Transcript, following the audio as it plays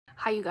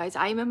Hi you guys,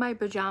 I am in my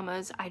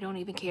pajamas. I don't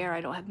even care. I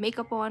don't have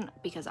makeup on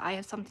because I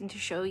have something to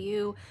show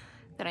you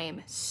that I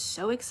am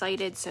so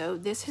excited. So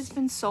this has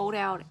been sold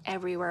out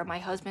everywhere. My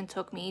husband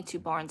took me to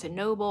Barnes &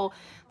 Noble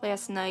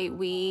last night.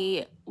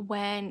 We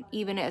went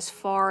even as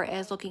far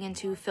as looking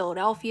into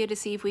Philadelphia to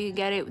see if we could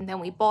get it. And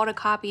then we bought a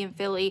copy in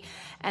Philly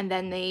and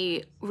then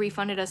they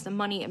refunded us the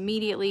money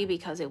immediately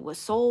because it was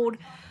sold.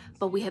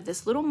 But we have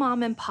this little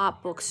mom and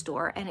pop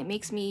bookstore and it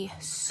makes me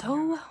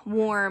so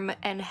warm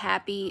and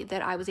happy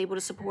that I was able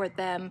to support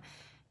them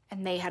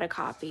and they had a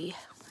copy.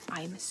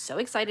 I'm so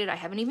excited. I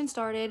haven't even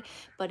started,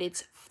 but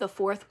it's the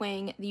Fourth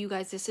Wing. You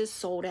guys, this is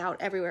sold out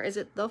everywhere. Is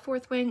it the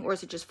Fourth Wing or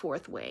is it just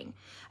Fourth Wing?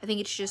 I think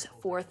it's just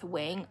Fourth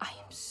Wing. I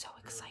am so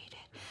excited.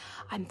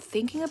 I'm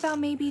thinking about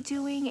maybe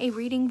doing a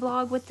reading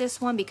vlog with this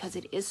one because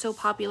it is so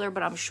popular,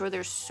 but I'm sure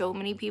there's so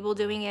many people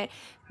doing it.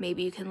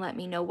 Maybe you can let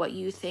me know what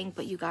you think.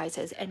 But you guys,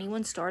 has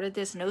anyone started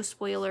this? No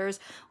spoilers.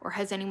 Or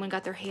has anyone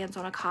got their hands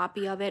on a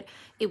copy of it?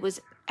 It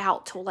was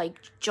out till like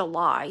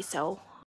July, so